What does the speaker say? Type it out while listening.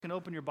and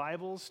open your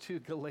Bibles to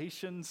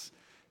Galatians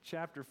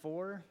chapter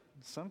 4.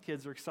 Some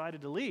kids are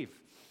excited to leave.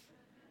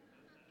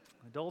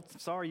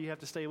 Adults, sorry, you have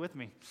to stay with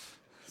me.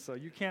 So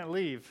you can't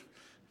leave.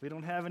 We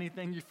don't have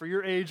anything for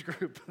your age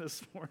group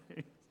this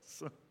morning.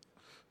 So,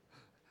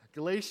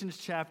 Galatians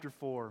chapter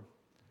 4.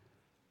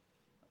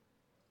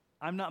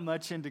 I'm not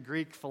much into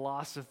Greek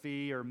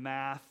philosophy or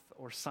math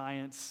or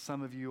science.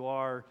 Some of you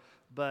are.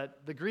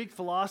 But the Greek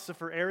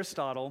philosopher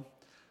Aristotle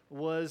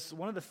was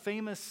one of the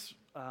famous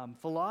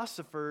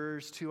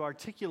philosophers to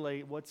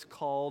articulate what's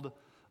called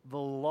the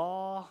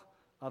law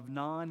of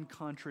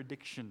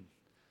non-contradiction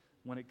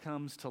when it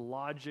comes to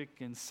logic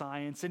and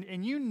science.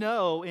 And you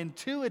know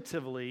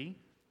intuitively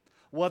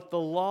what the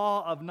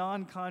law of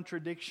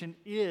non-contradiction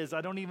is.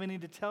 I don't even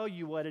need to tell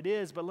you what it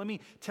is, but let me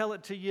tell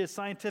it to you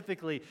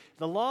scientifically.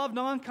 The law of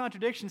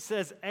non-contradiction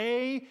says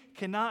A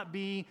cannot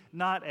be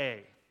not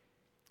A.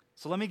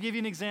 So let me give you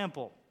an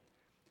example.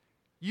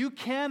 You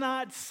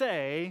cannot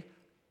say,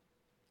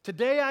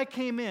 today I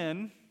came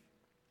in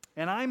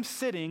and I'm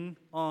sitting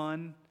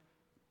on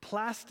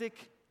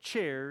plastic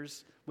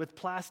chairs with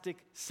plastic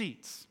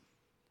seats.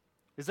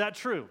 Is that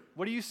true?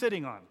 What are you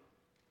sitting on?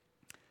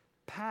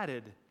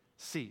 Padded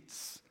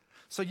seats.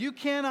 So you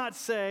cannot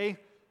say,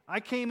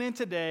 I came in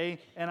today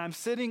and I'm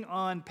sitting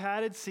on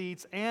padded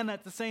seats and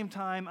at the same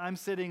time I'm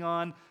sitting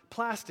on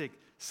plastic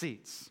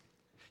seats.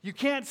 You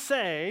can't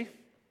say,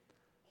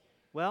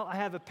 well, I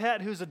have a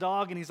pet who's a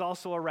dog and he's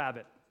also a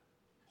rabbit.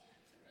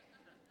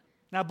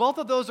 Now, both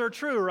of those are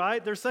true,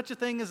 right? There's such a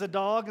thing as a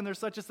dog and there's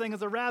such a thing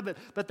as a rabbit,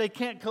 but they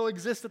can't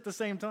coexist at the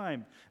same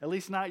time. At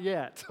least not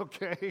yet,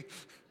 okay?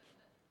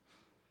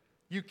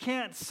 You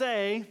can't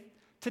say,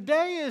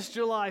 today is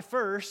July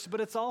 1st, but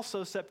it's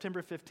also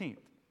September 15th.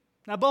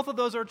 Now, both of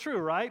those are true,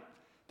 right?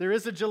 There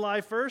is a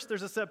July 1st,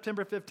 there's a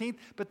September 15th,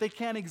 but they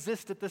can't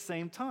exist at the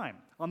same time,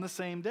 on the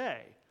same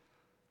day.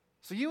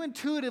 So you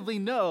intuitively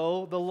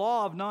know the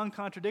law of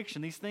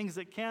non-contradiction, these things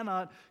that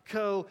cannot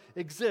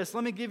coexist.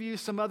 Let me give you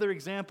some other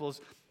examples.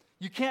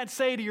 You can't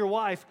say to your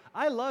wife,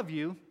 I love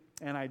you,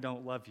 and I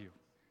don't love you.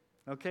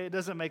 Okay, it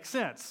doesn't make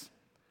sense.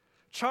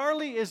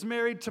 Charlie is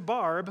married to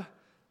Barb,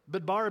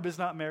 but Barb is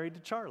not married to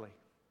Charlie.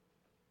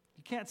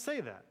 You can't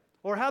say that.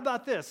 Or how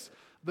about this?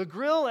 The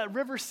grill at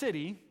River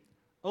City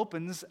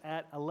opens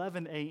at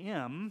 11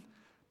 a.m.,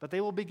 but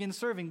they will begin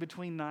serving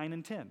between 9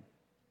 and 10.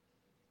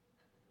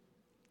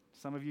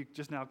 Some of you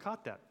just now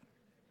caught that.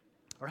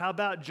 Or how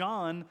about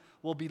John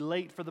will be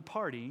late for the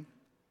party?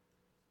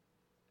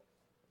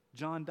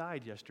 John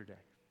died yesterday.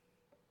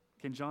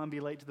 Can John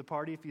be late to the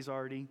party if he's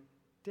already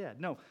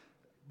dead? No.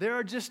 There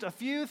are just a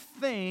few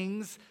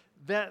things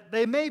that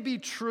they may be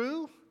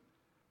true,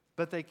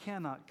 but they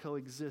cannot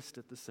coexist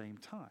at the same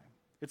time.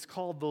 It's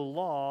called the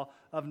law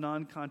of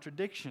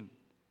non-contradiction.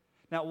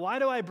 Now, why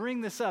do I bring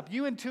this up?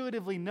 You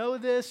intuitively know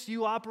this.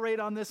 You operate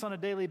on this on a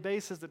daily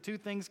basis, that two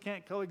things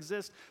can't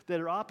coexist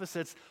that are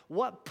opposites.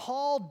 What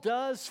Paul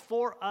does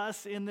for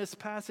us in this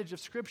passage of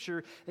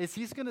Scripture is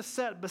he's going to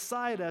set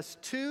beside us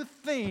two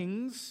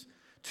things,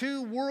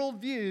 two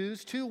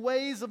worldviews, two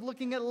ways of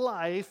looking at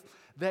life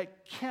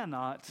that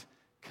cannot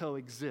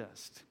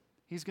coexist.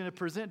 He's going to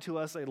present to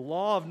us a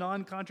law of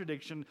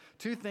non-contradiction,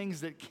 two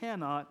things that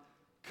cannot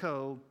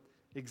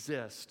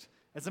coexist.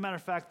 As a matter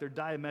of fact, they're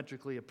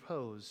diametrically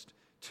opposed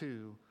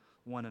to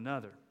one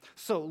another.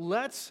 So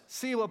let's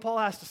see what Paul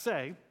has to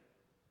say.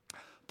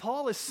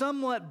 Paul is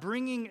somewhat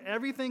bringing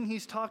everything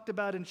he's talked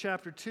about in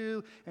chapter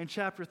 2 and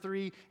chapter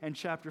 3 and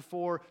chapter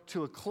 4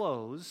 to a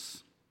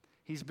close.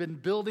 He's been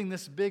building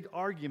this big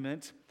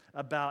argument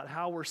about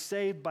how we're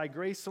saved by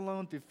grace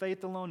alone, through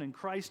faith alone, in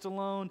Christ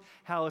alone,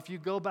 how if you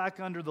go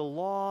back under the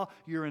law,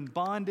 you're in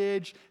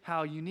bondage,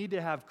 how you need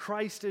to have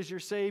Christ as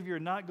your Savior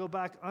and not go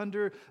back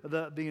under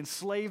the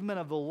enslavement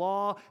of the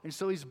law. And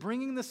so he's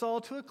bringing this all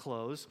to a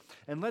close,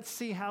 and let's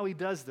see how he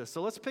does this.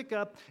 So let's pick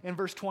up in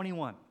verse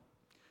 21.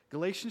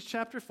 Galatians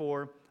chapter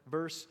 4,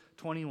 verse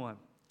 21.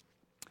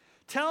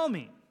 Tell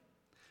me,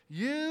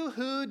 you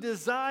who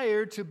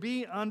desire to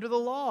be under the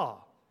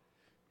law,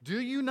 do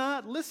you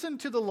not listen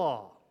to the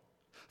law?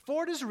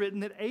 For it is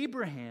written that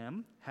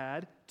Abraham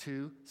had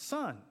two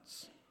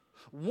sons,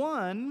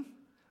 one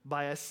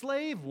by a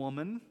slave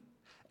woman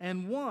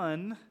and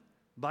one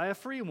by a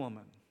free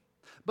woman.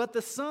 But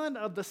the son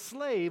of the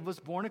slave was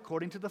born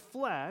according to the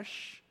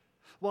flesh,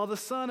 while the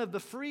son of the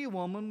free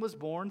woman was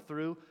born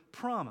through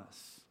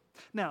promise.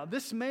 Now,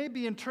 this may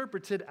be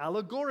interpreted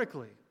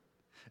allegorically.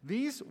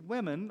 These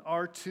women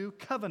are two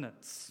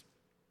covenants.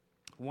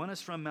 One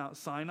is from Mount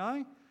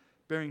Sinai,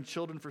 bearing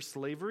children for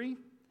slavery.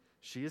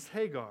 She is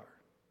Hagar.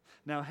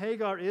 Now,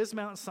 Hagar is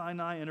Mount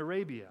Sinai in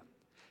Arabia.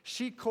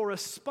 She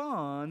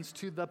corresponds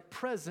to the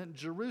present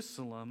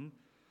Jerusalem,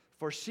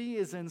 for she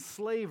is in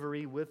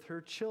slavery with her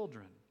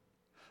children.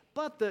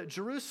 But the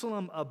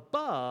Jerusalem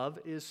above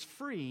is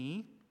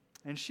free,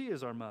 and she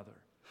is our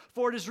mother.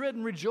 For it is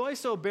written,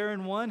 rejoice, O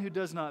barren one who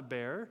does not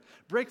bear.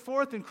 Break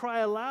forth and cry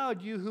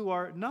aloud, you who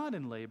are not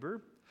in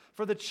labor.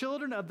 For the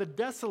children of the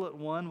desolate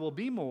one will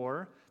be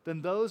more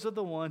than those of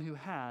the one who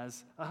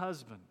has a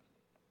husband.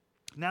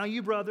 Now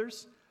you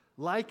brothers,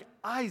 like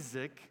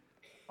Isaac,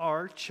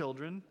 are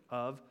children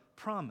of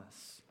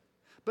promise.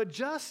 But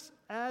just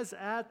as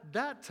at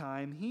that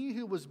time he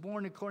who was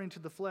born according to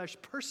the flesh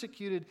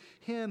persecuted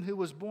him who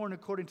was born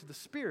according to the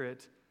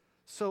Spirit,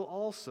 so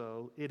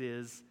also it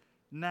is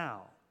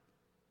now.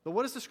 But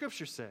what does the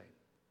Scripture say?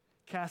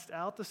 Cast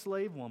out the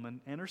slave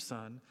woman and her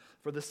son,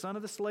 for the son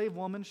of the slave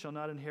woman shall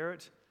not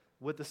inherit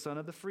with the son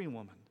of the free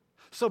woman.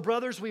 So,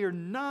 brothers, we are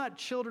not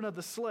children of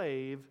the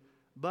slave,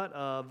 but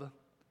of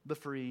the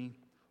free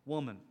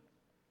woman.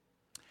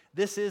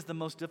 This is the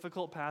most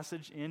difficult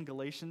passage in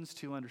Galatians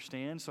to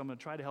understand, so I'm going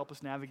to try to help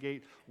us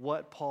navigate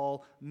what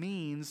Paul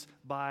means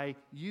by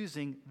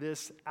using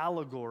this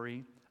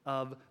allegory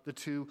of the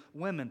two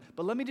women.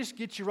 But let me just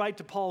get you right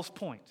to Paul's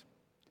point.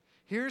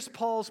 Here's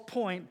Paul's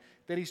point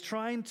that he's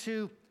trying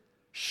to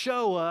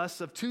show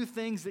us of two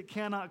things that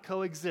cannot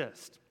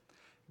coexist.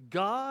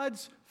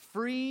 God's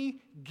free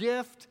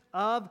gift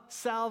of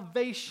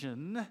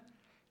salvation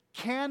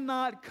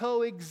cannot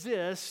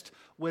coexist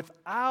with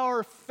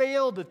our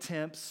failed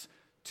attempts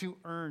to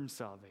earn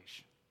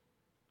salvation.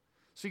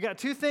 So you got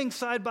two things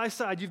side by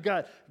side. You've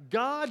got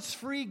God's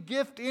free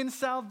gift in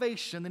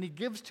salvation that He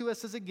gives to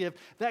us as a gift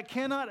that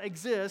cannot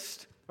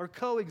exist or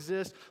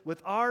coexist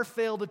with our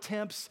failed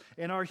attempts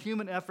and our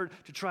human effort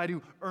to try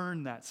to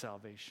earn that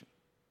salvation.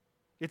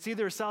 It's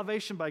either a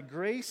salvation by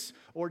grace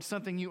or it's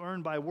something you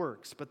earn by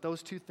works, but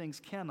those two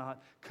things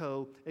cannot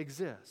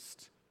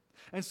coexist.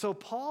 And so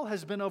Paul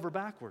has been over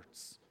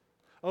backwards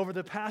over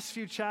the past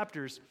few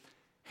chapters,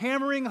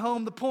 hammering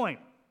home the point.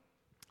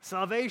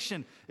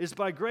 Salvation is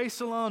by grace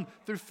alone,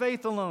 through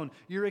faith alone.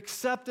 You're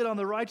accepted on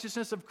the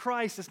righteousness of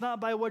Christ. It's not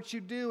by what you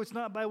do. It's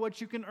not by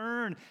what you can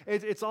earn.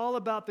 It's all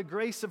about the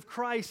grace of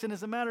Christ. And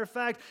as a matter of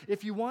fact,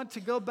 if you want to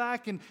go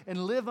back and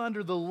live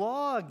under the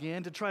law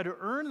again to try to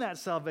earn that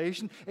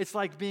salvation, it's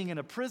like being in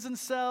a prison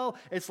cell.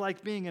 It's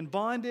like being in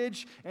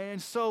bondage.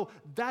 And so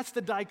that's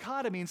the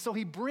dichotomy. And so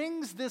he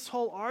brings this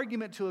whole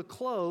argument to a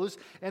close.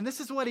 And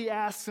this is what he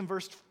asks in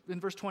verse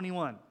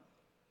 21.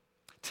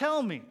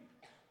 Tell me,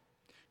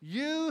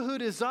 you who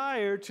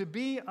desire to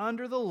be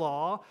under the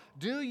law,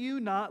 do you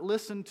not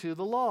listen to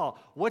the law?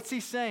 What's he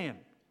saying?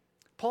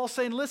 Paul's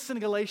saying, listen,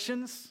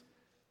 Galatians,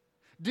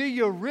 do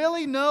you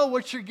really know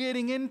what you're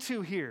getting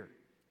into here?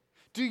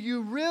 Do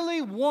you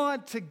really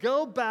want to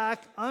go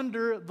back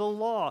under the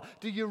law?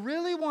 Do you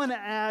really want to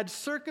add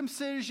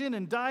circumcision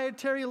and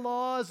dietary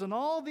laws and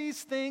all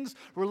these things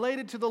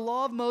related to the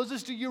law of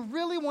Moses? Do you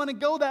really want to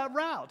go that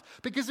route?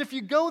 Because if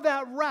you go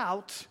that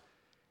route,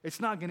 it's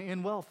not going to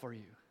end well for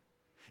you.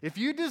 If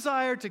you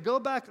desire to go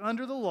back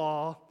under the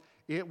law,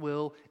 it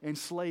will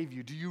enslave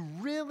you. Do you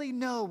really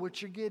know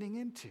what you're getting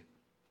into?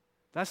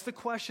 That's the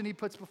question he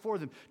puts before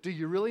them. Do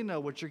you really know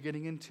what you're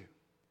getting into?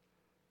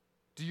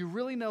 Do you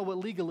really know what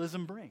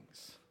legalism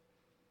brings?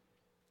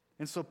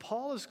 And so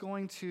Paul is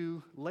going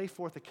to lay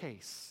forth a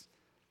case,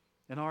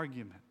 an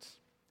argument.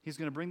 He's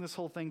going to bring this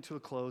whole thing to a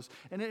close.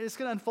 And it's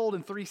going to unfold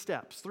in 3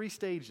 steps, 3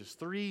 stages,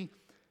 3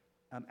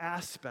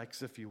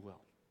 aspects, if you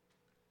will.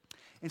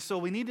 And so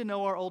we need to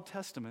know our Old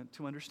Testament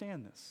to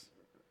understand this.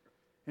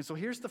 And so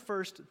here's the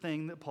first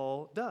thing that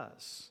Paul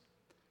does.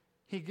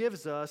 He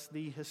gives us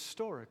the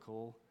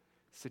historical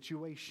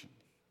situation.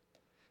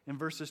 In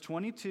verses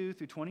 22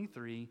 through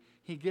 23,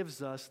 he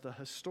gives us the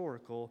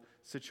historical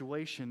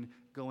situation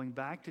going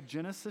back to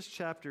Genesis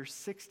chapter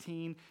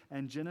 16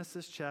 and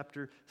Genesis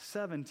chapter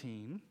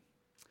 17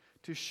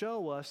 to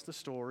show us the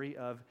story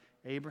of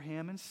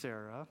Abraham and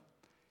Sarah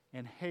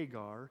and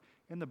Hagar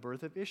and the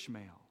birth of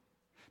Ishmael.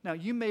 Now,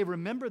 you may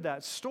remember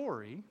that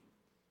story,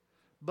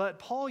 but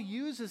Paul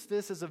uses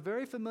this as a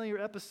very familiar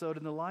episode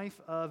in the life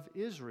of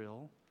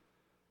Israel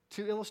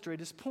to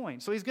illustrate his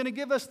point. So he's going to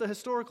give us the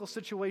historical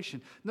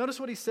situation. Notice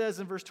what he says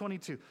in verse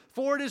 22.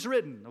 For it is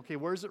written. Okay,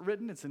 where is it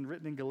written? It's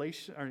written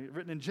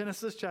in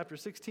Genesis chapter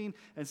 16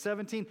 and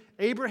 17.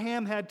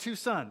 Abraham had 2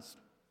 sons.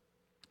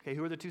 Okay,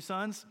 who are the 2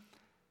 sons?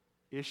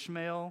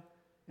 Ishmael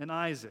and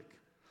Isaac.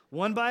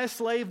 One by a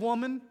slave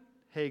woman,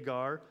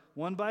 Hagar.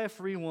 One by a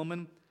free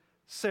woman,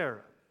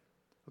 Sarah.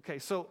 Okay,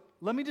 so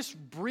let me just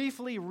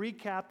briefly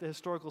recap the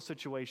historical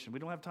situation. We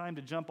don't have time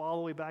to jump all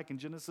the way back in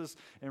Genesis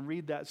and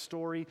read that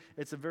story.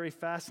 It's a very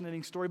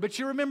fascinating story, but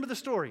you remember the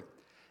story.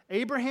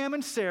 Abraham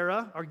and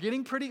Sarah are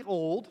getting pretty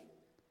old.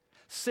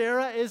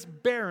 Sarah is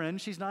barren.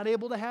 She's not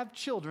able to have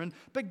children,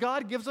 but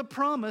God gives a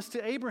promise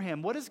to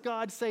Abraham. What does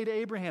God say to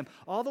Abraham?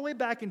 All the way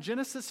back in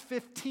Genesis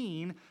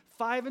 15,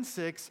 5 and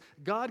 6,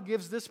 God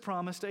gives this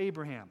promise to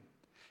Abraham.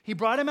 He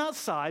brought him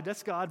outside,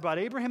 that's God, brought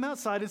Abraham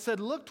outside and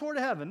said, look toward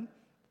heaven,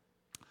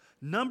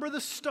 number the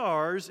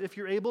stars if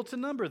you're able to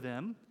number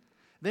them.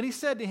 Then he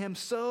said to him,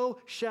 so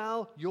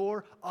shall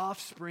your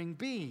offspring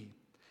be.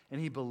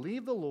 And he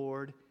believed the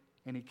Lord,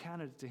 and he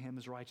counted it to him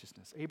as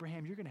righteousness.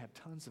 Abraham, you're going to have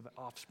tons of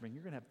offspring.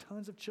 You're going to have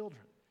tons of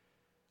children.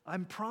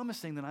 I'm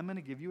promising that I'm going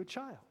to give you a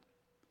child.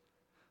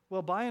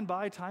 Well, by and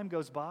by, time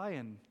goes by,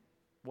 and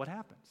what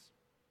happens?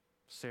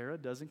 Sarah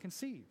doesn't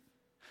conceive.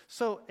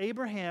 So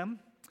Abraham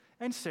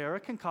and Sarah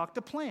concoct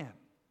a plan.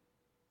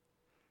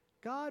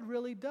 God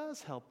really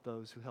does help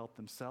those who help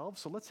themselves.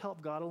 So let's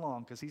help God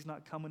along because he's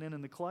not coming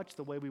in the clutch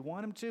the way we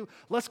want him to.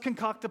 Let's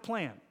concoct a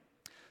plan.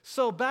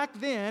 So back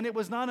then, it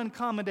was not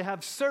uncommon to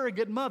have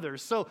surrogate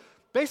mothers. So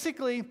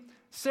basically,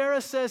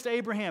 Sarah says to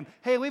Abraham,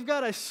 hey, we've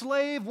got a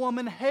slave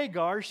woman,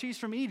 Hagar. She's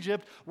from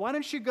Egypt. Why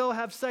don't you go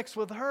have sex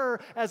with her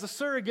as a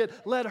surrogate?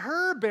 Let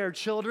her bear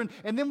children,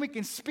 and then we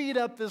can speed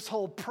up this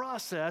whole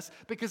process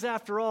because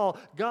after all,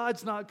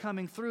 God's not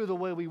coming through the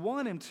way we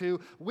want him to.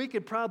 We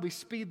could probably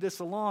speed this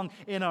along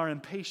in our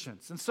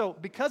impatience. And so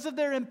because of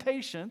their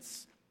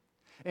impatience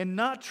and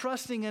not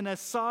trusting in a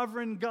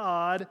sovereign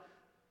God,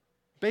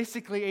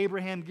 basically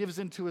Abraham gives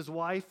in to his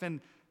wife,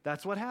 and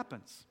that's what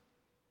happens.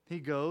 He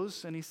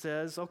goes and he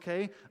says,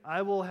 okay,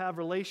 I will have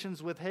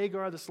relations with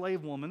Hagar, the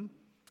slave woman,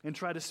 and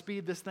try to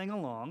speed this thing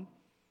along.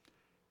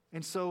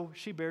 And so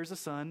she bears a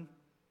son,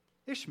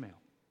 Ishmael.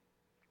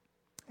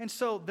 And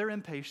so they're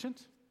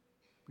impatient.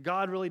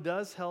 God really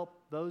does help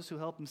those who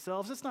help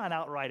themselves. It's not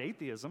outright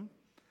atheism.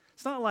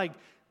 It's not like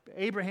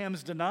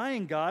Abraham's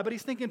denying God, but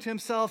he's thinking to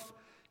himself,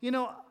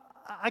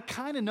 I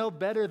kind of know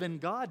better than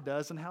God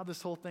does and how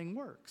this whole thing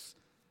works.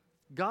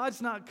 God's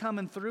not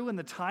coming through in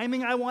the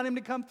timing I want him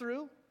to come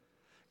through.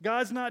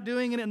 God's not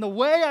doing it in the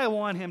way I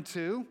want him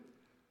to,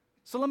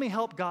 so let me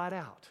help God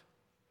out.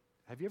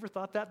 Have you ever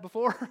thought that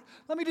before?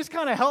 Let me just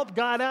kind of help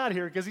God out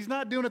here because he's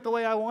not doing it the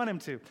way I want him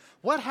to.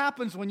 What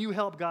happens when you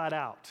help God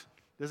out?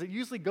 Does it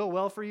usually go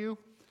well for you?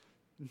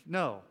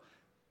 No.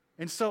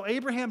 And so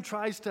Abraham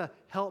tries to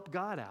help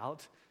God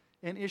out,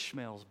 and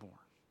Ishmael's born.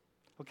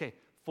 Okay,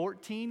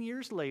 14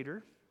 years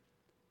later,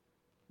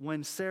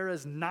 when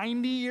Sarah's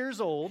 90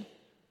 years old,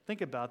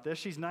 think about this,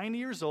 she's 90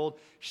 years old,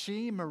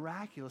 she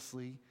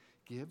miraculously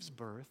gives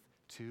birth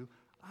to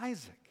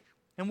Isaac.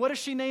 And what does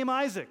she name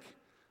Isaac?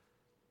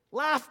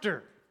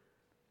 Laughter.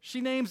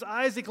 She names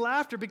Isaac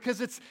Laughter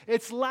because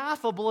it's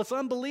laughable, it's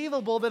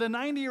unbelievable that a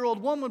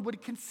 90-year-old woman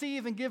would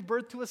conceive and give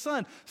birth to a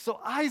son. So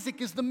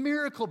Isaac is the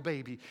miracle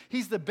baby.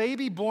 He's the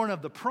baby born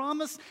of the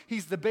promise.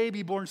 He's the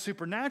baby born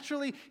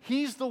supernaturally.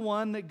 He's the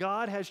one that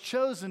God has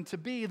chosen to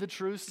be the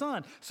true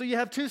son. So you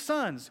have two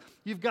sons.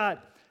 You've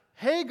got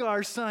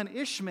Hagar's son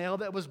Ishmael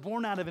that was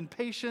born out of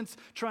impatience,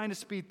 trying to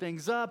speed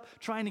things up,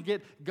 trying to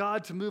get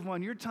God to move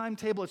on your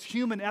timetable. It's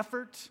human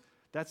effort.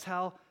 That's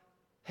how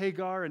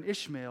Hagar and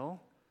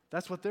Ishmael,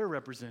 that's what they're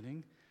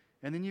representing.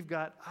 And then you've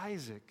got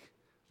Isaac,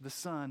 the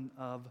son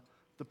of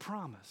the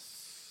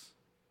promise.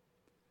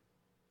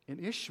 And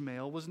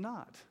Ishmael was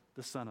not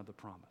the son of the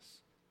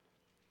promise.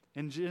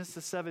 In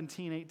Genesis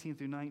 17, 18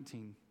 through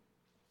 19,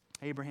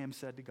 Abraham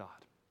said to God,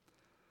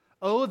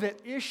 "Oh,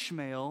 that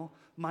Ishmael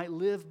might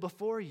live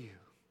before you."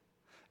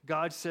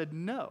 God said,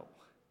 "No,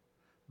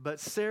 but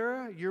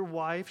Sarah, your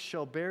wife,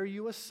 shall bear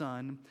you a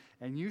son,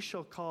 and you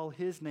shall call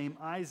his name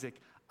Isaac.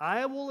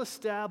 I will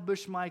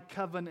establish my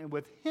covenant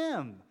with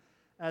him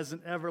as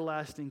an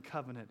everlasting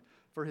covenant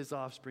for his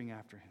offspring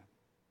after him."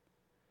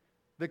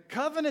 The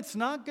covenant's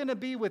not going to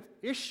be with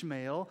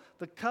Ishmael.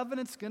 The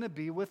covenant's going to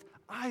be with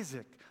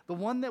Isaac, the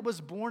one that was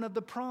born of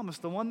the promise,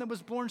 the one that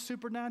was born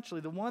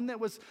supernaturally, the one that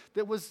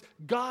was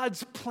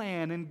God's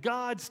plan and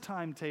God's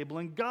timetable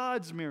and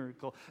God's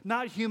miracle,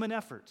 not human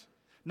effort,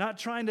 not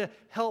trying to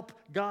help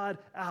God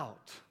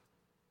out.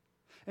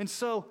 And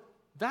so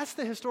that's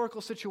the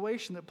historical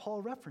situation that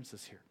Paul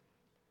references here.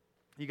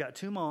 You got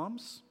two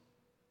moms,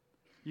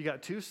 you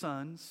got two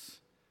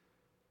sons,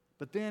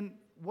 but then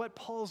what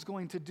Paul's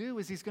going to do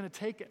is he's going to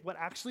take what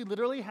actually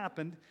literally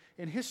happened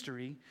in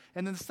history,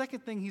 and then the second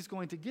thing he's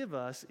going to give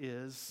us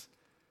is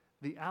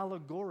the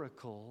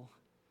allegorical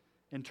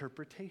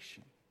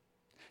interpretation.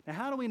 Now,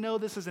 how do we know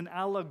this is an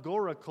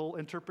allegorical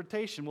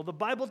interpretation? Well, the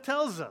Bible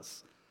tells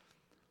us.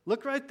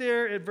 Look right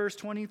there at verse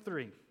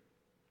 23.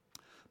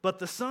 "But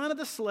the son of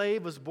the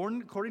slave was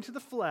born according to the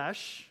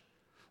flesh,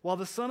 while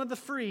the son of the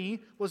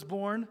free was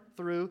born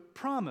through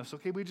promise."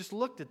 Okay, we just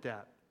looked at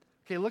that.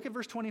 Okay, look at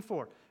verse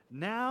 24.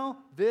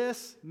 "Now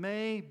this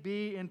may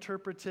be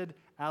interpreted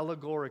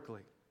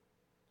allegorically."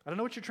 I don't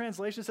know what your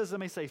translation says. It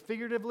may say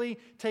figuratively,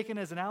 taken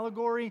as an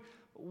allegory.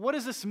 What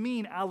does this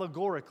mean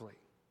allegorically?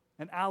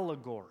 An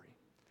allegory.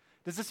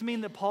 Does this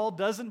mean that Paul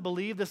doesn't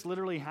believe this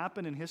literally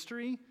happened in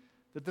history?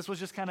 That this was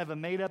just kind of a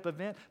made-up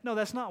event? No,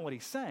 that's not what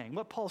he's saying.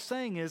 What Paul's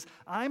saying is,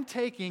 I'm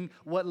taking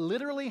what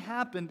literally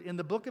happened in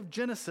the book of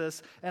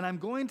Genesis, and I'm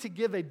going to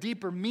give a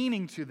deeper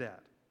meaning to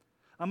that.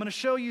 I'm going to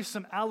show you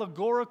some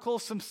allegorical,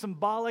 some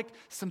symbolic,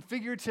 some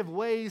figurative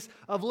ways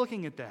of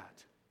looking at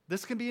that.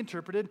 This can be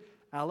interpreted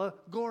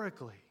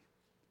allegorically.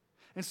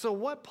 And so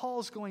what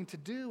Paul's going to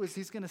do is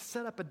he's going to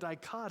set up a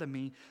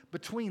dichotomy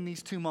between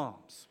these two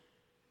moms.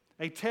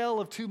 A tale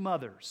of two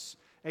mothers.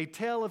 A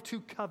tale of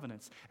two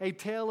covenants. A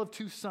tale of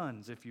two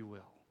sons, if you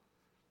will.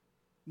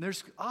 And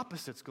there's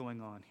opposites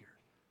going on here.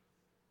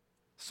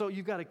 So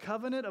you've got a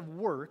covenant of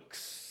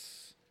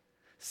works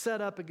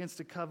set up against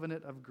a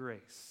covenant of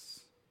grace.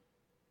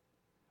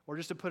 Or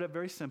just to put it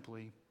very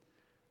simply,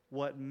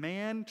 what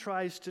man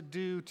tries to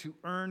do to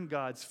earn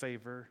God's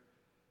favor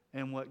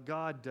and what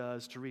God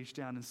does to reach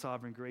down in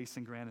sovereign grace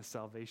and grant us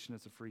salvation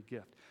as a free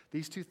gift.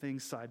 These two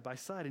things side by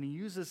side. And he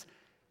uses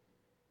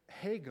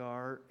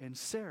Hagar and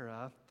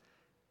Sarah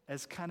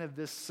as kind of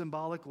this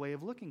symbolic way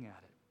of looking at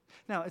it.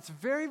 Now, it's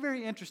very,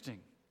 very interesting.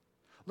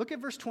 Look at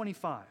verse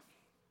 25.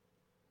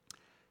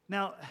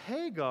 Now,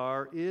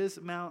 Hagar is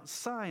Mount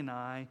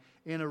Sinai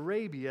in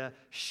Arabia.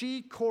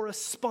 She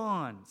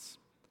corresponds.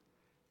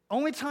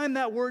 Only time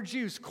that word's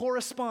used,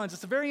 corresponds.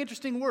 It's a very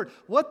interesting word.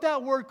 What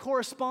that word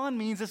correspond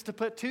means is to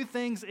put two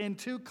things in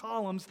two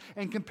columns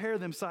and compare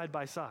them side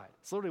by side.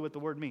 It's literally what the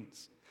word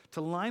means,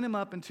 to line them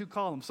up in two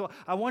columns. So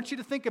I want you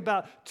to think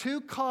about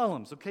two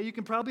columns, okay? You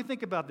can probably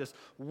think about this.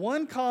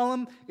 One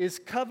column is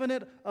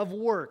covenant of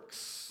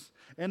works.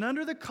 And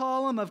under the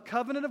column of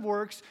covenant of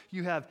works,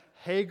 you have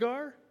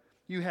Hagar,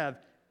 you have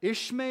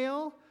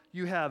Ishmael,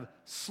 you have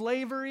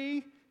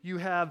slavery, you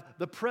have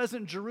the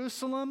present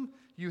Jerusalem,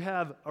 you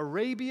have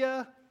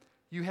Arabia,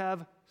 you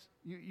have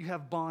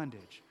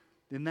bondage.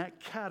 In that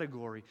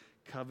category,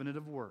 covenant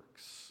of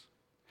works.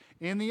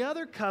 In the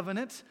other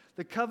covenant,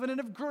 the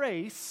covenant of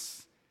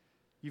grace,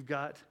 you've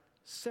got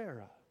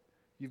Sarah,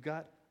 you've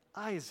got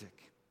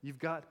Isaac, you've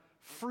got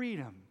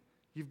freedom,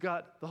 you've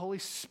got the Holy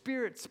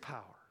Spirit's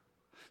power.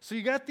 So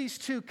you got these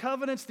two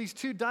covenants, these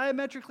two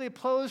diametrically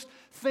opposed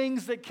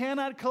things that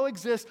cannot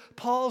coexist.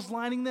 Paul's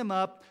lining them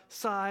up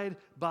side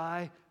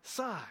by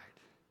side.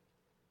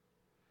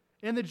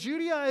 And the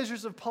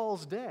Judaizers of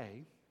Paul's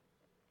day,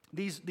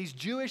 these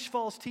Jewish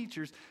false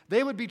teachers,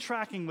 they would be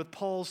tracking with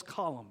Paul's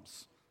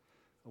columns.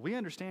 We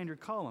understand your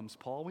columns,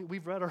 Paul.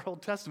 We've read our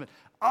Old Testament.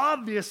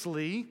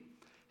 Obviously,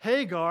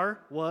 Hagar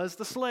was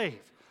the slave.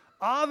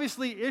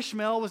 Obviously,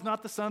 Ishmael was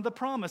not the son of the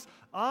promise.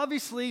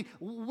 Obviously,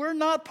 we're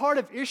not part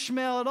of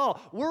Ishmael at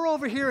all. We're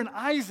over here in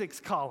Isaac's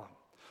column.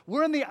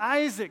 We're in the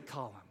Isaac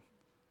column.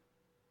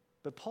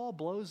 But Paul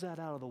blows that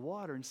out of the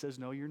water and says,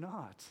 no, you're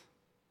not.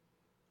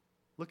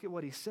 Look at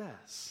what he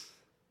says.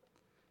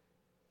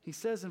 He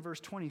says in verse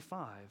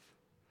 25,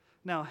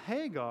 now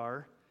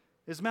Hagar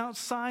is Mount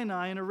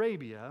Sinai in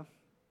Arabia.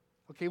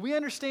 Okay, we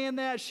understand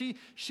that.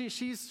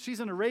 She's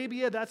in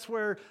Arabia. That's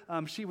where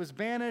she was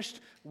banished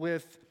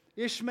with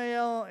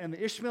Ishmael, and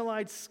the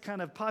Ishmaelites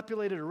kind of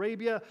populated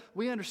Arabia.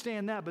 We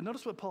understand that, but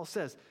notice what Paul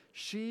says.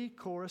 She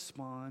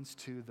corresponds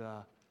to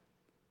the,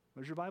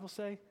 what does your Bible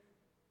say?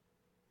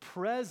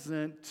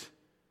 Present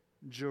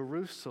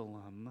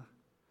Jerusalem,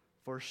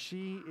 for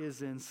she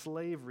is in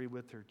slavery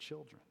with her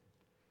children.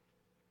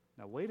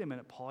 Now, wait a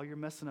minute, Paul, you're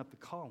messing up the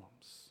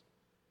columns.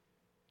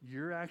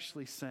 You're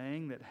actually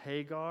saying that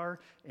Hagar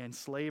and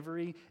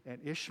slavery and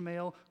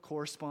Ishmael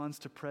corresponds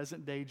to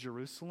present-day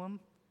Jerusalem?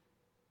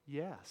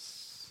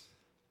 Yes.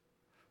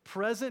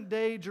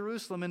 Present-day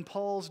Jerusalem in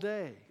Paul's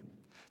day.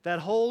 That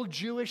whole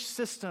Jewish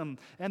system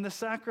and the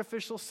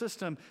sacrificial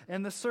system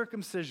and the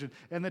circumcision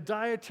and the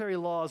dietary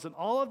laws and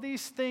all of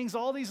these things,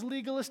 all these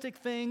legalistic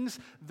things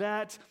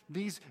that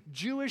these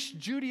Jewish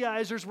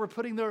Judaizers were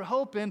putting their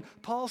hope in,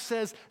 Paul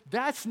says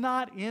that's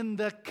not in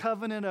the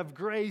covenant of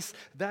grace.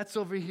 That's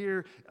over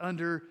here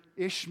under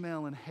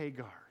Ishmael and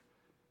Hagar.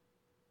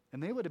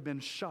 And they would have been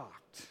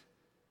shocked.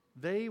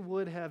 They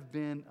would have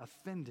been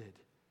offended.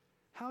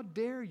 How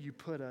dare you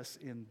put us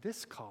in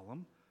this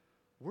column?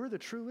 We're the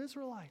true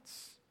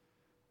Israelites.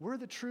 We're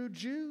the true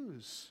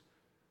Jews.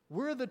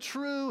 We're the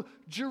true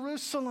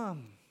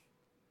Jerusalem.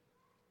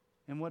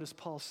 And what does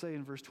Paul say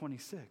in verse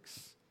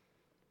 26?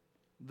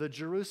 The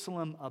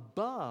Jerusalem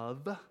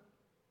above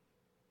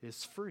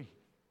is free.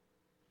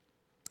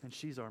 And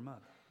she's our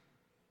mother.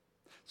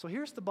 So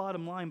here's the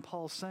bottom line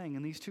Paul's saying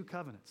in these two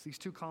covenants, these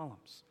two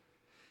columns.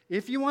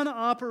 If you want to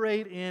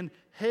operate in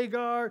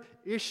Hagar,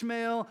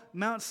 Ishmael,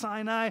 Mount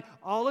Sinai,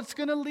 all it's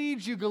going to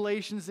lead you,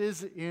 Galatians,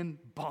 is in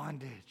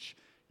bondage.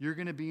 You're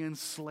going to be in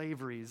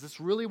slavery. Is this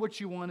really what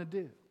you want to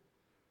do?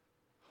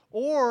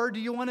 Or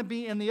do you want to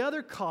be in the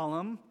other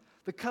column,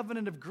 the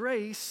covenant of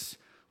grace,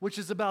 which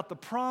is about the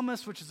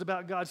promise, which is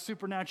about God's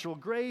supernatural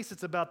grace.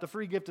 It's about the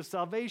free gift of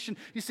salvation.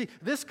 You see,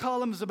 this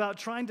column is about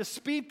trying to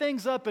speed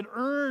things up and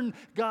earn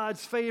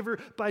God's favor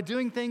by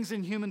doing things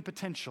in human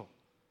potential.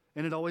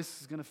 And it always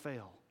is going to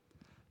fail.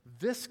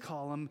 This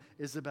column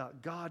is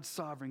about God's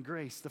sovereign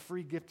grace, the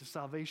free gift of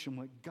salvation,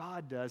 what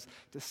God does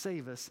to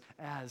save us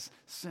as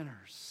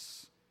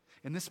sinners.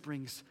 And this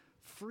brings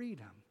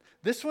freedom.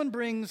 This one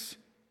brings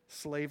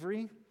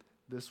slavery.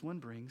 This one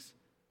brings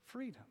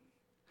freedom.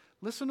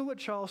 Listen to what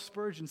Charles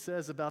Spurgeon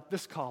says about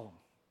this column,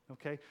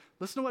 okay?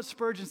 Listen to what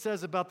Spurgeon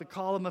says about the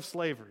column of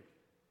slavery.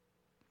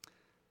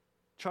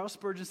 Charles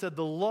Spurgeon said,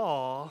 "The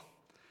law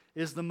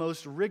is the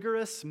most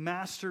rigorous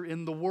master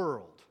in the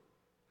world.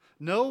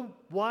 No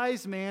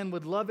wise man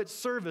would love its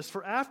service,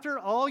 for after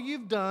all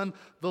you've done,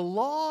 the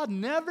law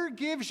never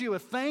gives you a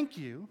thank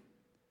you,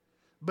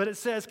 but it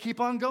says, 'Keep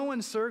on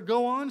going, sir.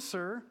 Go on,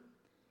 sir.'"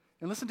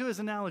 And listen to his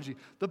analogy.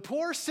 The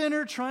poor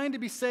sinner trying to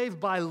be saved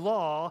by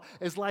law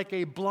is like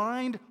a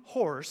blind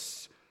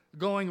horse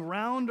going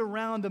round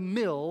around a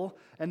mill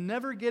and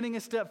never getting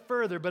a step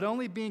further, but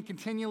only being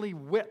continually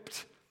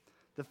whipped.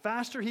 The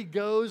faster he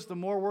goes, the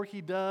more work he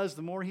does,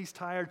 the more he's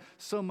tired,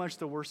 so much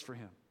the worse for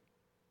him.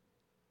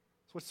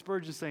 That's what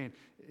Spurgeon's saying.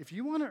 If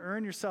you want to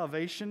earn your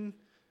salvation,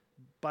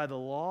 by the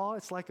law,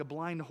 it's like a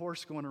blind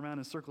horse going around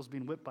in circles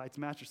being whipped by its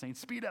master saying,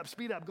 speed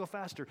up, go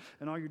faster.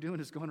 And all you're doing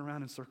is going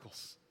around in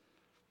circles.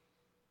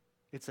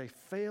 It's a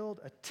failed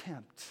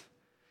attempt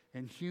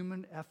in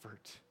human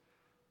effort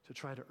to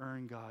try to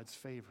earn God's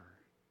favor.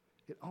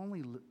 It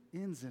only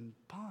ends in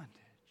bondage.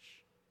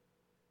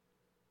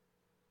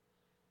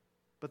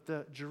 But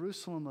the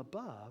Jerusalem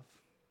above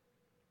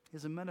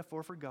is a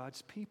metaphor for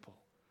God's people.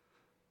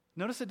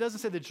 Notice it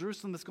doesn't say the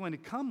Jerusalem that's going to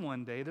come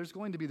one day. There's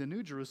going to be the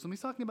new Jerusalem.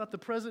 He's talking about the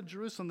present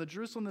Jerusalem, the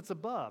Jerusalem that's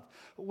above.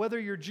 Whether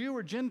you're Jew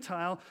or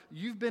Gentile,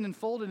 you've been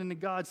enfolded into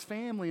God's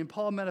family. And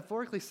Paul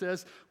metaphorically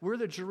says, we're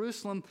the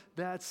Jerusalem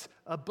that's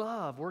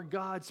above. We're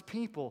God's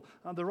people.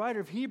 The writer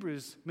of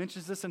Hebrews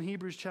mentions this in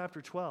Hebrews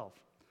chapter 12,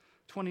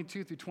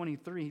 22 through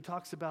 23. He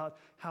talks about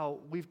how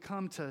we've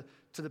come to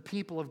the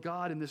people of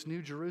God in this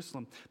new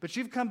Jerusalem. But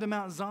you've come to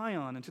Mount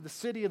Zion and to the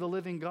city of the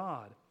living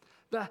God,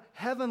 the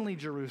heavenly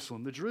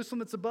Jerusalem, the Jerusalem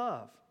that's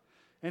above,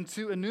 and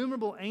to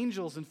innumerable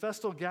angels in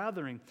festal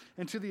gathering,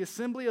 and to the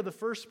assembly of the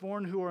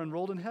firstborn who are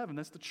enrolled in heaven,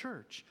 that's the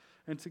church,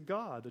 and to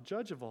God, the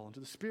judge of all, and to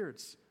the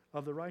spirits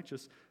of the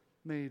righteous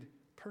made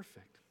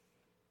perfect.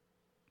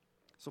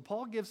 So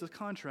Paul gives a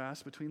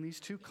contrast between these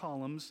two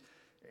columns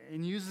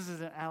and uses it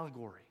as an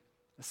allegory,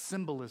 a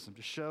symbolism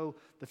to show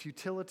the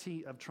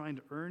futility of trying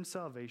to earn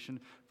salvation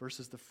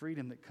versus the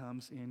freedom that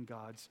comes in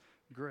God's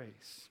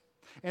grace.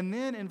 And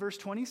then in verse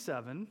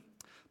 27,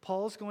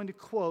 Paul's going to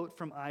quote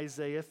from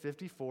Isaiah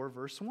 54,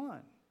 verse 1.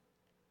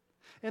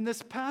 And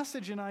this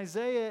passage in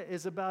Isaiah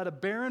is about a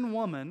barren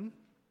woman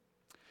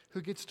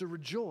who gets to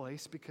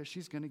rejoice because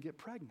she's going to get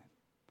pregnant.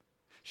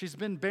 She's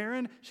been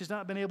barren. She's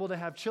not been able to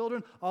have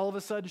children. All of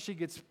a sudden, she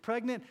gets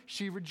pregnant.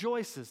 She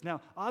rejoices.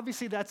 Now,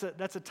 obviously, that's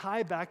a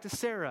tie back to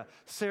Sarah.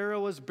 Sarah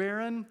was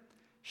barren.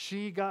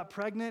 She got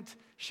pregnant.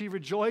 She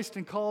rejoiced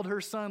and called her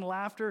son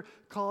Laughter,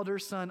 called her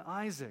son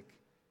Isaac.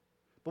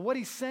 But what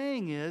he's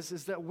saying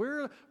is that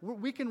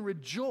we can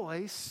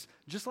rejoice,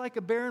 just like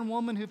a barren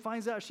woman who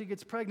finds out she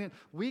gets pregnant,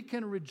 we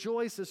can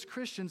rejoice as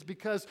Christians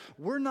because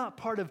we're not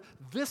part of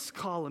this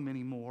column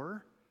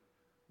anymore.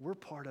 We're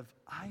part of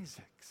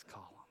Isaac's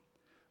column.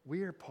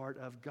 We are part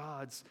of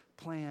God's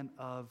plan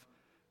of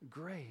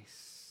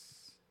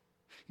grace.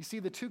 You see,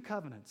 the two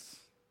covenants,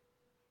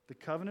 the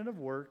covenant of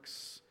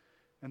works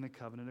and the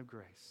covenant of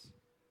grace,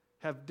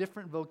 have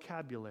different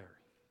vocabulary.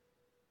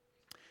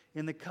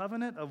 In the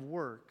covenant of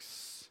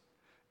works,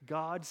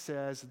 God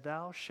says,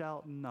 thou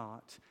shalt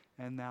not,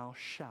 and thou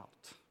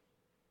shalt.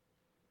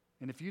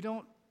 And if you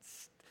don't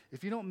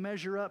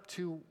measure up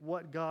to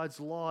what God's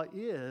law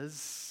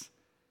is,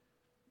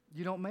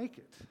 you don't make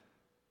it.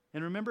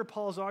 And remember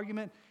Paul's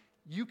argument,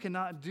 you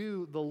cannot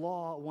do the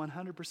law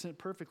 100%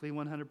 perfectly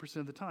 100%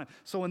 of the time.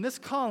 So in this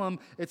column,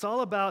 it's all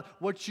about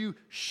what you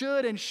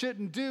should and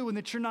shouldn't do and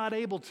that you're not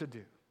able to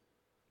do.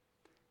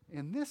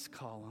 In this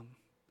column,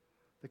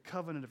 the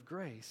covenant of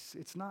grace,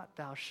 it's not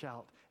thou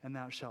shalt and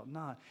thou shalt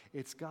not.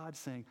 It's God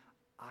saying,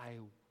 I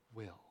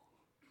will.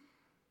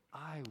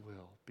 I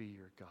will be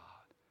your God.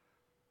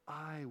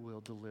 I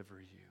will deliver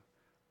you.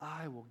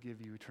 I will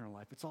give you eternal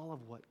life. It's all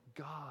of what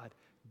God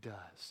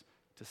does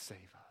to save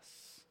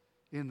us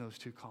in those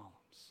two columns.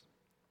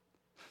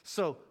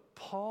 So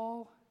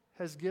Paul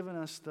has given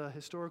us the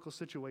historical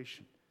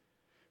situation.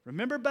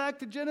 Remember back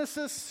to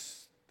Genesis?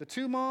 The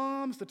two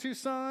moms, the two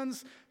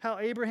sons, how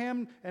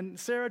Abraham and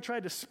Sarah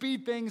tried to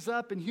speed things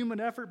up in human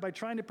effort by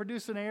trying to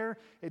produce an heir.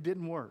 It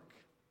didn't work.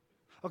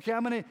 Okay,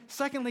 I'm going to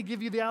secondly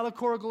give you the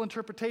allegorical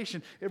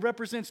interpretation. It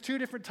represents two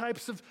different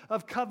types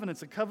of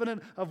covenants, a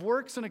covenant of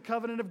works and a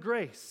covenant of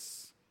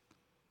grace.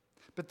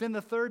 But then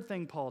the third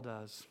thing Paul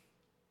does,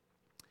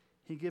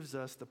 he gives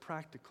us the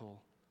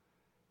practical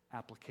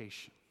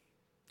application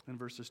in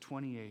verses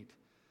 28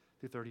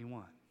 through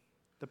 31.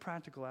 The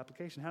practical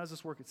application. How does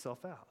this work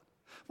itself out?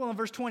 Well, in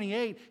verse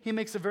 28, he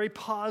makes a very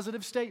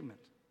positive statement.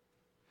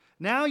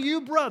 Now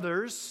you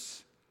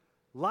brothers,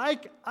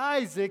 like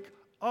Isaac,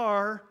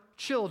 are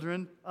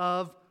children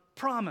of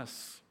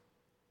promise.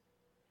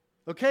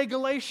 Okay,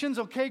 Galatians,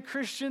 okay,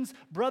 Christians,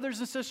 brothers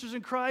and sisters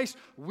in Christ,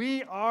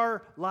 we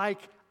are like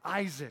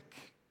Isaac.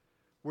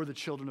 We're the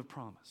children of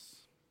promise.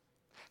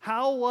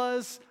 How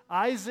was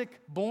Isaac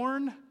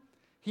born?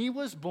 He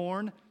was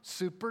born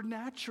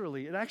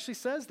supernaturally. It actually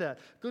says that.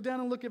 Go down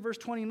and look at verse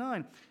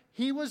 29.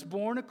 He was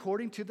born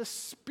according to the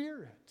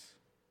Spirit.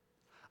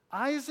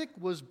 Isaac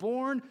was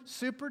born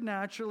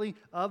supernaturally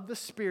of the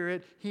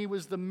Spirit. He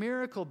was the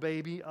miracle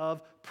baby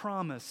of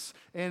promise.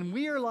 And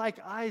we are like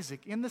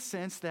Isaac in the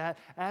sense that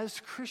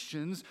as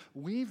Christians,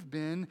 we've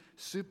been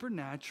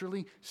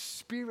supernaturally,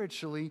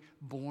 spiritually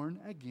born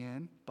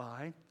again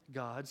by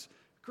God's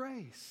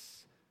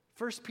grace.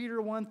 1 Peter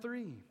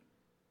 1:3.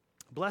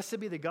 Blessed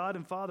be the God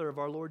and Father of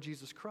our Lord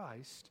Jesus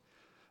Christ.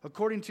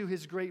 According to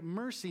his great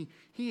mercy,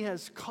 he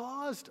has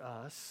caused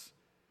us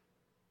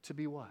to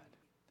be what?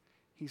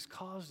 He's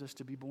caused us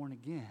to be born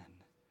again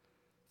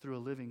through a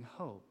living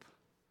hope,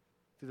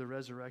 through the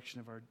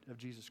resurrection of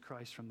Jesus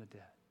Christ from the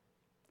dead.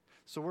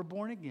 So we're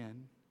born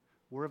again.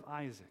 We're of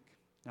Isaac.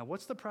 Now,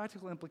 what's the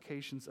practical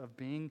implications of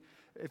being,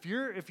 if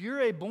you're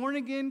a born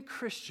again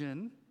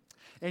Christian,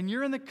 and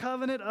you're in the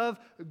covenant of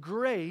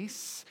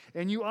grace,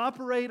 and you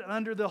operate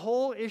under the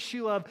whole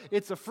issue of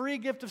it's a free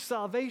gift of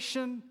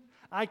salvation,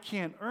 I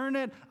can't earn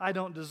it, I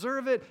don't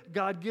deserve it,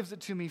 God gives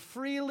it to me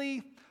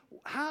freely,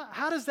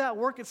 how does that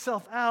work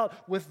itself out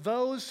with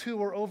those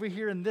who are over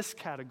here in this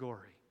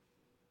category?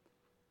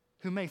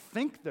 Who may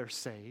think they're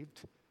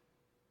saved,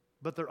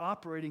 but they're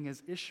operating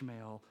as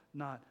Ishmael,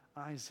 not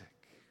Isaac.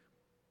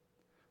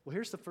 Well,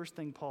 here's the first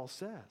thing Paul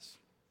says.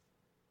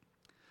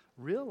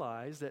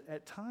 Realize that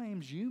at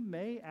times you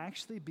may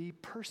actually be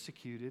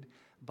persecuted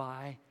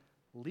by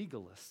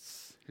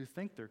legalists who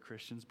think they're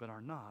Christians but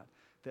are not,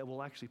 that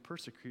will actually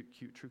persecute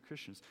true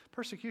Christians.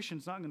 Persecution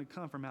is not going to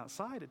come from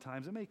outside at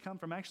times. It may come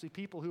from actually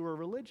people who are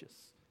religious,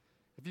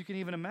 if you can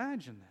even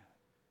imagine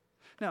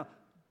that. Now,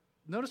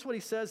 notice what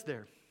he says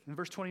there in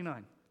verse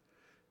 29.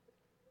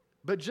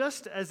 But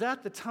just as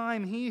at the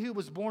time he who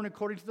was born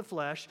according to the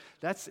flesh,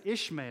 that's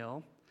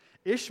Ishmael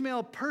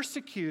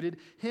persecuted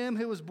him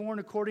who was born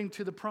according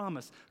to the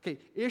promise. Okay,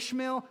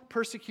 Ishmael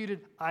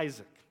persecuted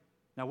Isaac.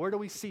 Now, where do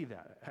we see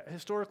that?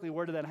 Historically,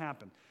 where did that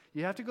happen?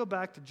 You have to go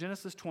back to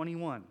Genesis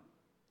 21.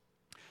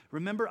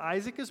 Remember,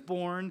 Isaac is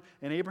born,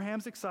 and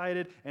Abraham's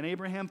excited, and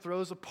Abraham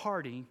throws a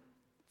party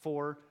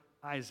for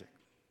Isaac.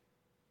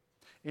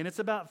 And it's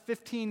about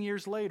 15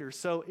 years later,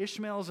 so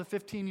Ishmael is a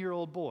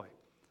 15-year-old boy.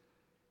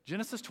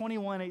 Genesis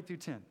 21, 8 through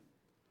 10.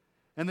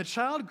 And the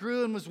child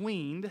grew and was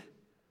weaned,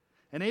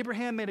 and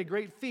Abraham made a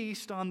great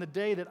feast on the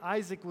day that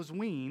Isaac was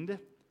weaned.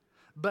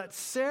 But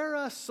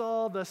Sarah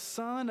saw the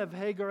son of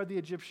Hagar the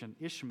Egyptian,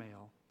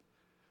 Ishmael,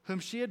 whom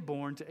she had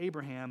borne to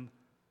Abraham,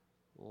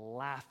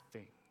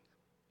 laughing.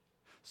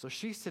 So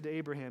she said to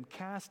Abraham,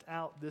 cast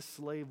out this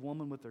slave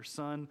woman with her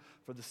son,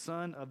 for the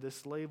son of this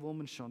slave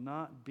woman shall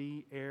not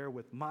be heir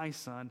with my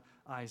son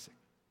Isaac.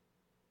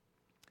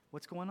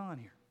 What's going on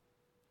here?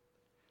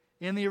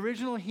 In the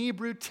original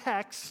Hebrew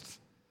text,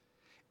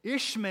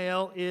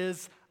 Ishmael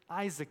is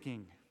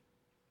Isaacing.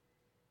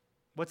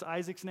 What's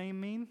Isaac's name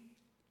mean?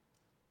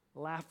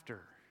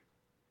 Laughter.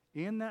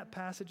 In that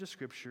passage of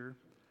Scripture,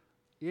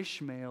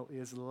 Ishmael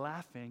is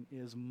laughing,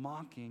 is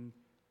mocking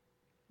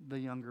the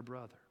younger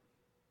brother.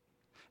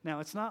 Now,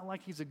 it's not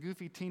like he's a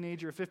goofy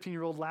teenager, a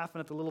 15-year-old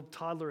laughing at the little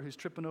toddler who's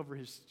tripping over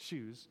his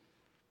shoes.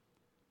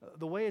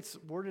 The way it's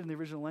worded in the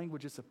original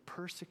language, it's a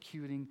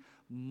persecuting,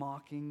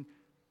 mocking,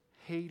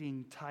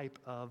 hating type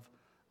of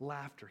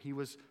laughter. He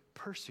was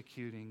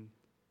persecuting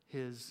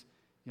his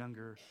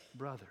younger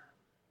brother.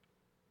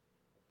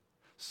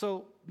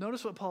 So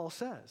notice what Paul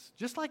says.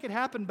 Just like it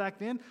happened back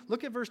then,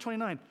 look at verse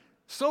 29.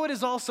 So it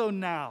is also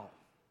now.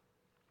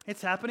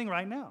 It's happening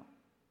right now,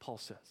 Paul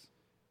says.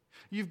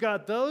 You've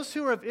got those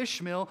who are of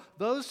Ishmael,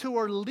 those who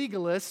are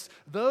legalists,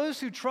 those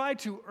who try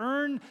to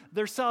earn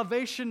their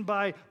salvation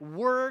by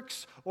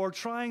works or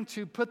trying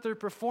to put their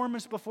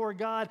performance before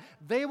God.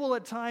 They will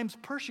at times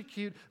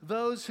persecute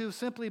those who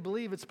simply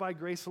believe it's by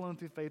grace alone,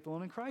 through faith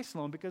alone, in Christ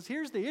alone. Because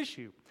here's the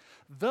issue.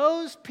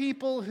 Those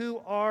people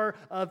who are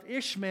of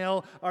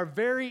Ishmael are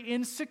very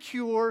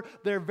insecure,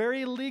 they're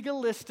very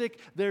legalistic,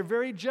 they're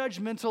very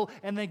judgmental,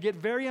 and they get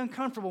very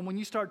uncomfortable when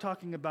you start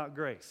talking about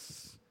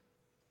grace.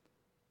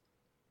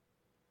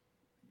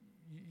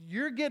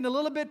 You're getting a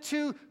little bit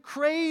too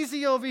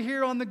crazy over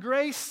here on the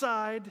grace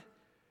side.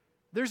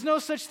 There's no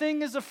such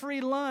thing as a free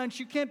lunch.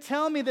 You can't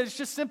tell me that it's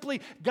just simply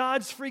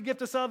God's free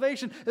gift of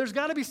salvation. There's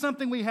got to be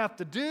something we have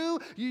to do.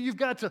 You've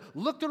got to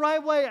look the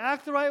right way,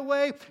 act the right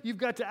way. You've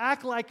got to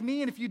act like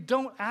me. And if you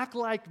don't act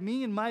like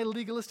me in my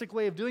legalistic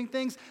way of doing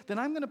things, then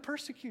I'm going to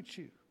persecute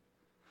you.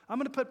 I'm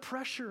going to put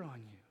pressure on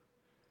you.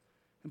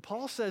 And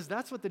Paul says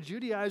that's what the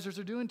Judaizers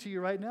are doing to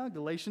you right now,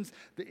 Galatians.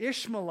 The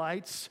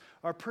Ishmaelites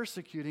are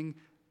persecuting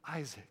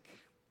Isaac,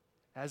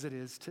 as it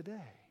is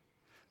today.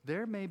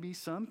 There may be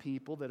some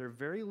people that are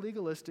very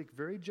legalistic,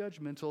 very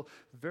judgmental,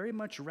 very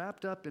much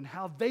wrapped up in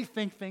how they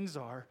think things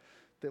are,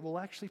 that will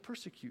actually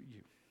persecute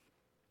you.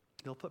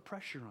 They'll put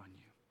pressure on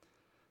you.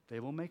 They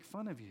will make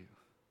fun of you,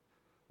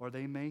 or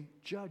they may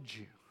judge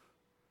you.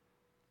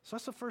 So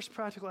that's the first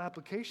practical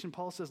application.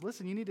 Paul says,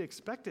 listen, you need to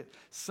expect it.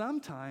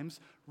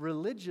 Sometimes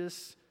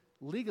religious,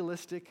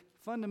 legalistic,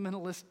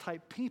 fundamentalist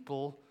type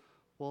people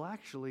will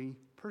actually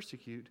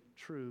persecute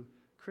true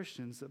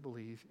Christians that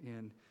believe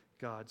in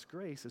God's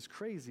grace, as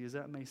crazy as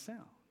that may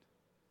sound.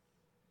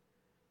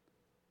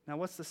 Now,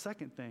 what's the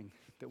second thing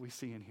that we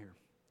see in here?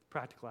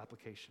 Practical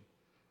application.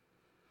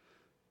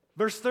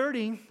 Verse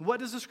 30,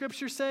 what does the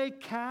Scripture say?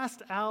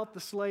 Cast out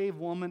the slave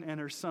woman and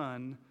her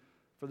son,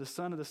 for the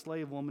son of the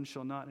slave woman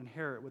shall not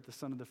inherit with the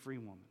son of the free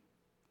woman.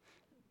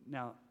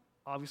 Now,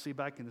 obviously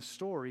back in the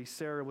story,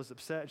 Sarah was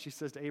upset. She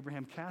says to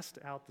Abraham, cast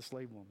out the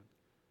slave woman.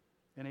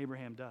 And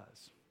Abraham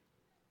does.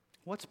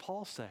 What's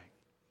Paul saying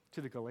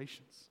to the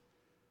Galatians?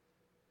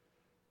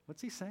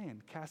 What's he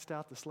saying? Cast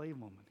out the slave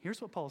woman. Here's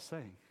what Paul's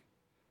saying.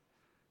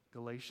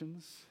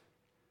 Galatians,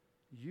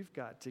 you've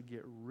got to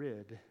get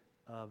rid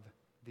of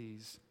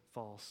these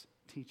false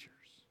teachers.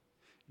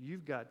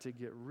 You've got to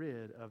get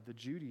rid of the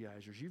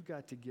Judaizers. You've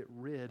got to get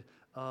rid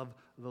of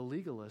the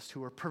legalists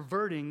who are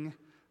perverting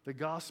the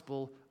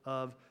gospel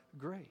of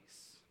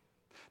grace.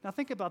 Now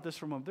think about this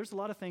for a moment. There's a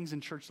lot of things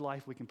in church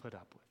life we can put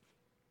up with.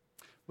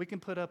 We can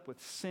put up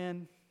with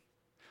sin.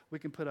 We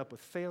can put up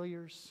with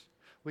failures.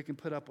 We can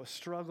put up with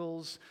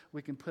struggles.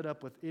 We can put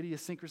up with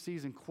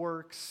idiosyncrasies and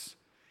quirks.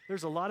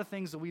 There's a lot of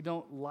things that we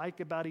don't like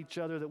about each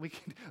other that we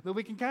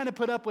can kind of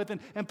put up with.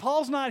 And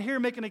Paul's not here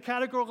making a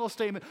categorical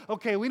statement,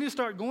 okay, we need to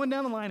start going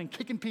down the line and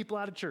kicking people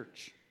out of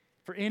church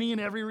for any and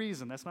every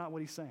reason. That's not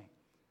what he's saying.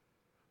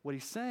 What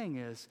he's saying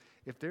is,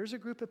 if there's a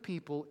group of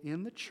people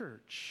in the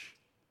church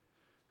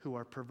who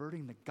are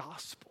perverting the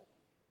gospel,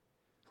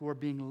 who are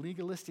being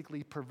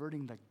legalistically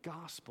perverting the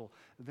gospel,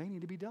 they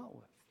need to be dealt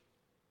with.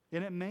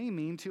 And it may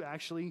mean to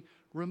actually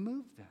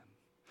remove them.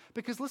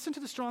 Because listen to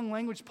the strong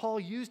language Paul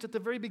used at the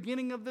very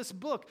beginning of this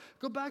book.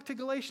 Go back to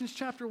Galatians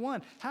chapter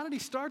 1. How did he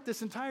start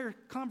this entire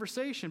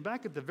conversation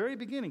back at the very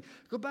beginning?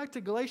 Go back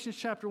to Galatians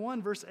chapter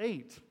 1, verse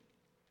 8.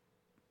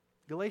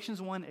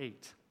 Galatians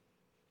 1:8.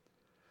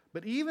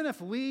 But even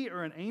if we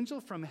or an angel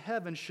from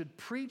heaven should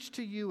preach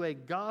to you a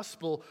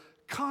gospel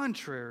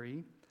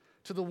contrary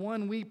to the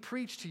one we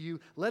preach to you,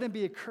 let him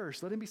be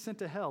accursed, let him be sent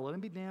to hell, let him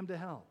be damned to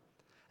hell.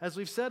 As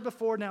we've said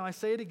before, now I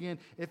say it again,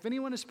 if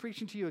anyone is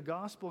preaching to you a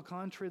gospel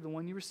contrary to the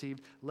one you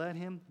received, let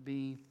him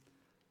be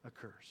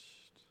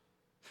accursed.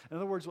 In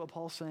other words, what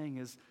Paul's saying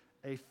is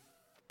a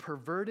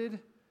perverted,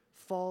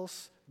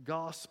 false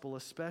gospel,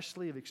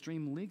 especially of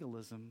extreme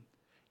legalism,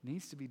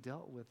 needs to be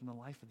dealt with in the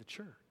life of the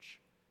church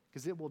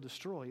because it will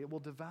destroy, it will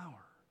devour.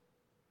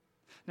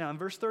 Now, in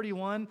verse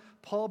 31,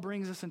 Paul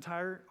brings this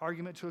entire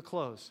argument to a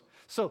close.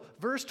 So,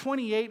 verse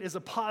 28 is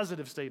a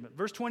positive statement.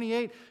 Verse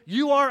 28,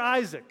 you are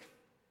Isaac.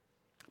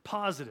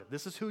 Positive.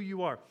 This is who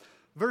you are.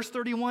 Verse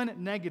 31,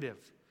 negative.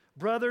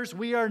 Brothers,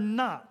 we are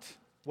not.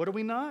 What are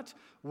we not?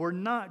 We're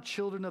not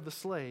children of the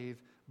slave,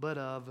 but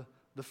of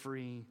the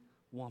free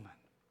woman.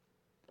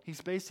 He's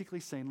basically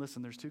saying,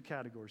 listen, there's two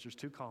categories, there's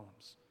two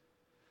columns.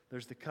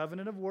 There's the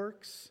covenant of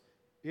works,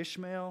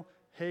 Ishmael,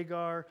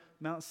 Hagar,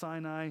 Mount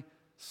Sinai,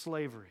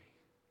 slavery.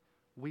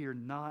 We are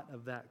not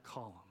of that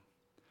column.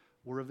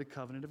 We're of the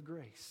covenant of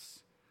grace.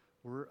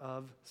 We're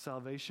of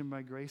salvation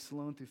by grace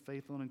alone, through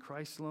faith alone, in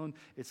Christ alone.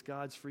 It's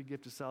God's free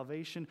gift of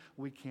salvation.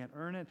 We can't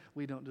earn it.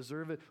 We don't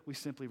deserve it. We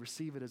simply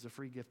receive it as a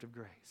free gift of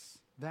grace.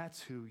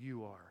 That's who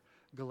you are,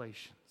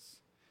 Galatians.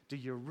 Do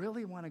you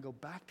really want to go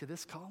back to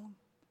this column?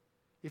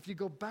 If you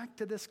go back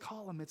to this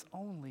column, it's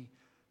only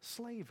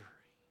slavery.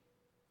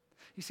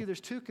 You see,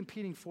 there's two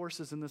competing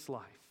forces in this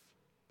life.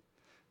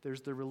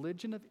 There's the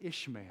religion of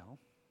Ishmael,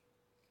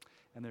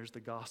 and there's the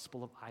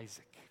gospel of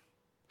Isaac.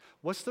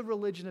 What's the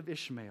religion of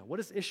Ishmael? What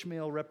does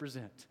Ishmael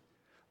represent?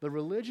 The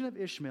religion of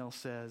Ishmael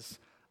says,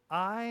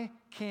 I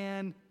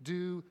can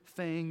do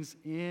things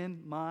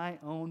in my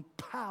own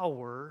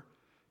power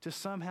to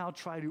somehow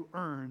try to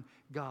earn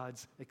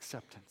God's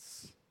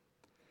acceptance.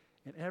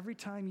 And every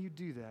time you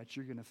do that,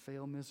 you're going to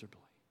fail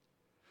miserably.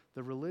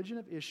 The religion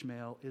of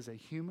Ishmael is a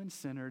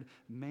human-centered,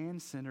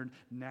 man-centered,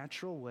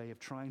 natural way of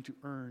trying to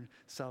earn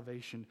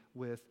salvation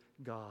with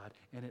God.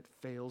 And it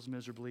fails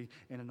miserably,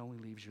 and it only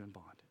leaves you in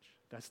bondage.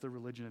 That's the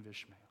religion of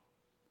Ishmael.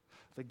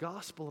 The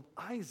gospel of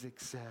Isaac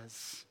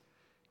says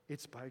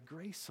it's by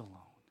grace alone.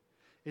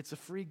 It's a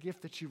free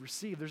gift that you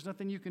receive. There's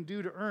nothing you can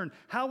do to earn.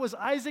 How was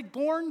Isaac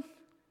born?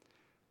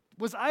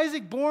 Was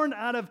Isaac born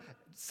out of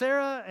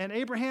Sarah and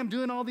Abraham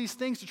doing all these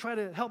things to try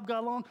to help God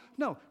along?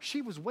 No,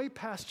 she was way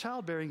past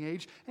childbearing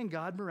age, and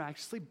God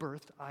miraculously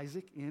birthed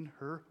Isaac in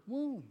her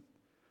womb.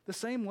 The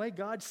same way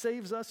God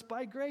saves us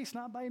by grace,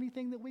 not by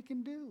anything that we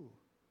can do.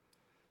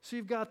 So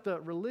you've got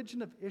the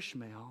religion of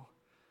Ishmael,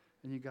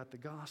 and you've got the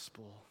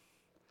gospel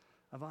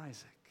of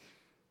Isaac.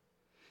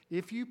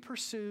 If you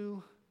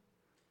pursue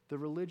the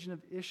religion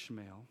of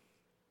Ishmael,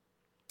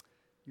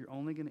 you're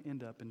only going to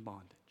end up in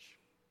bondage.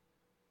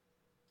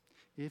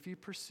 If you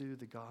pursue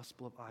the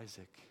gospel of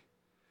Isaac,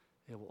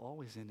 it will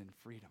always end in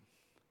freedom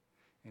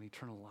and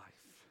eternal life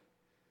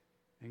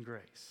and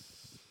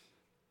grace.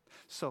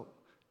 So,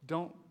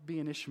 don't be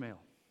an Ishmael.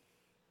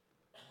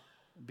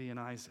 Be an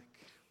Isaac.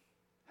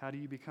 How do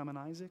you become an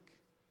Isaac?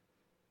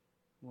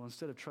 Well,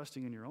 instead of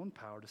trusting in your own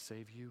power to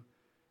save you,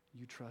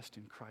 you trust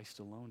in Christ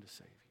alone to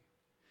save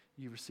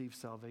you. You receive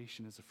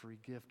salvation as a free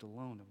gift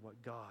alone of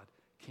what God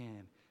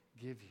can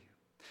give you.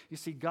 You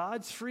see,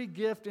 God's free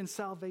gift in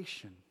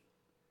salvation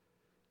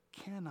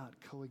cannot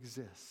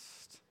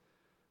coexist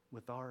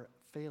with our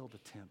failed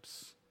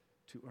attempts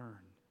to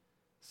earn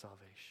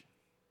salvation.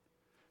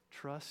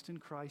 Trust in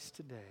Christ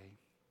today.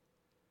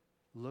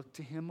 Look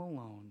to Him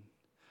alone.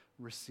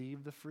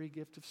 Receive the free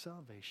gift of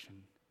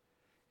salvation.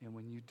 And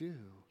when you do,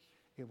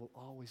 it will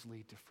always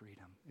lead to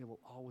freedom. It will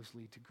always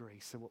lead to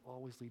grace. It will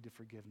always lead to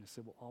forgiveness.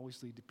 It will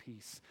always lead to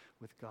peace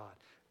with God.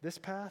 This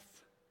path,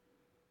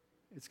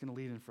 it's going to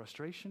lead in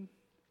frustration,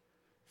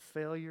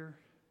 failure,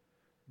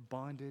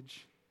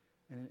 bondage,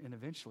 and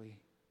eventually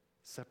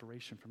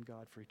separation from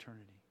God for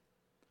eternity.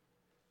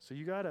 So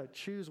you got to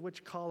choose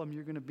which column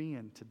you're going to be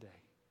in today.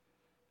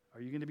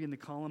 Are you going to be in the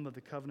column of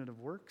the covenant of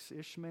works,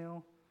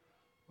 Ishmael,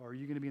 or are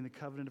you going to be in the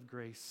covenant of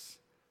grace,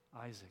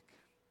 Isaac?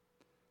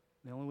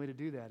 The only way to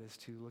do that is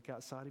to look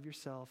outside of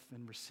yourself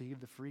and receive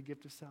the free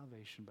gift of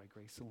salvation by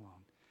grace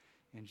alone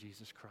in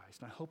Jesus Christ.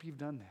 And I hope you've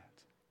done that.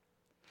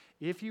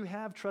 If you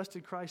have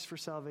trusted Christ for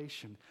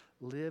salvation,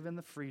 live in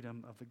the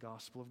freedom of the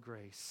gospel of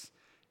grace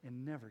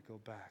and never go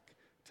back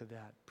to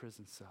that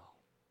prison cell.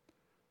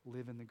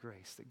 Live in the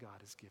grace that God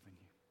has given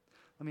you.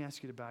 Let me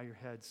ask you to bow your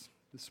heads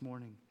this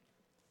morning.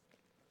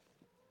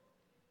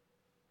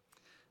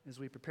 As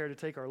we prepare to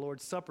take our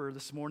Lord's Supper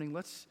this morning,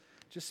 let's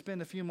just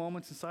spend a few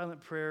moments in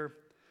silent prayer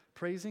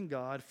praising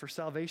God for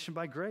salvation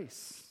by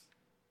grace,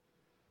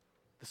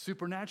 the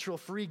supernatural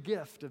free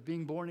gift of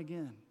being born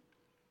again.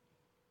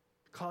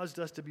 It caused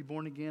us to be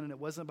born again, and it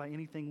wasn't by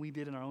anything we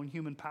did in our own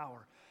human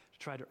power to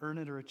try to earn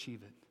it or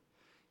achieve it.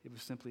 It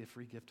was simply a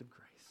free gift of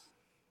grace.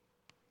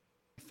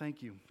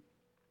 Thank you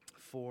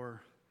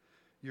for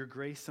your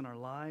grace in our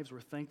lives. We're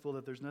thankful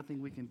that there's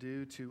nothing we can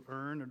do to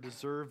earn or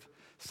deserve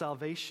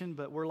salvation,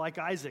 but we're like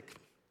Isaac.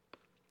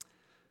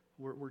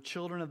 We're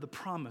children of the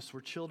promise.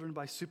 We're children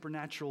by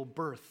supernatural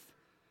birth.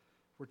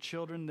 We're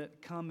children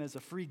that come as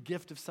a free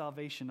gift of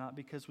salvation, not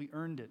because we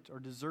earned it or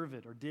deserve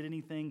it or did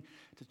anything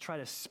to try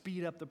to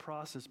speed up the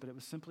process, but it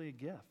was simply a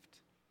gift.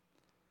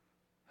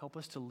 Help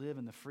us to live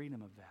in the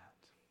freedom of that.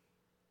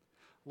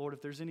 Lord,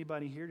 if there's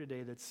anybody here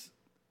today that's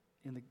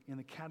in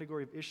the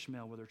category of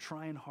Ishmael, where they're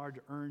trying hard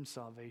to earn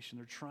salvation,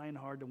 they're trying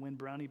hard to win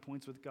brownie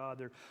points with God,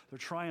 they're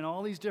trying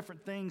all these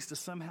different things to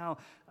somehow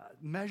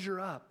measure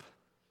up.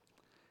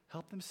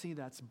 Help them see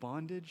that's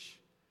bondage.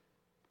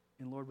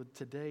 And Lord, would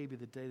today be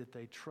the day that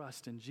they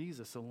trust in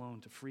Jesus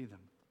alone to free them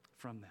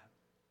from that.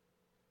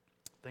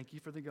 Thank you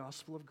for the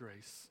gospel of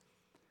grace.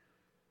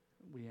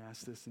 We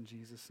ask this in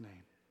Jesus'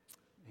 name.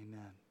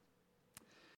 Amen.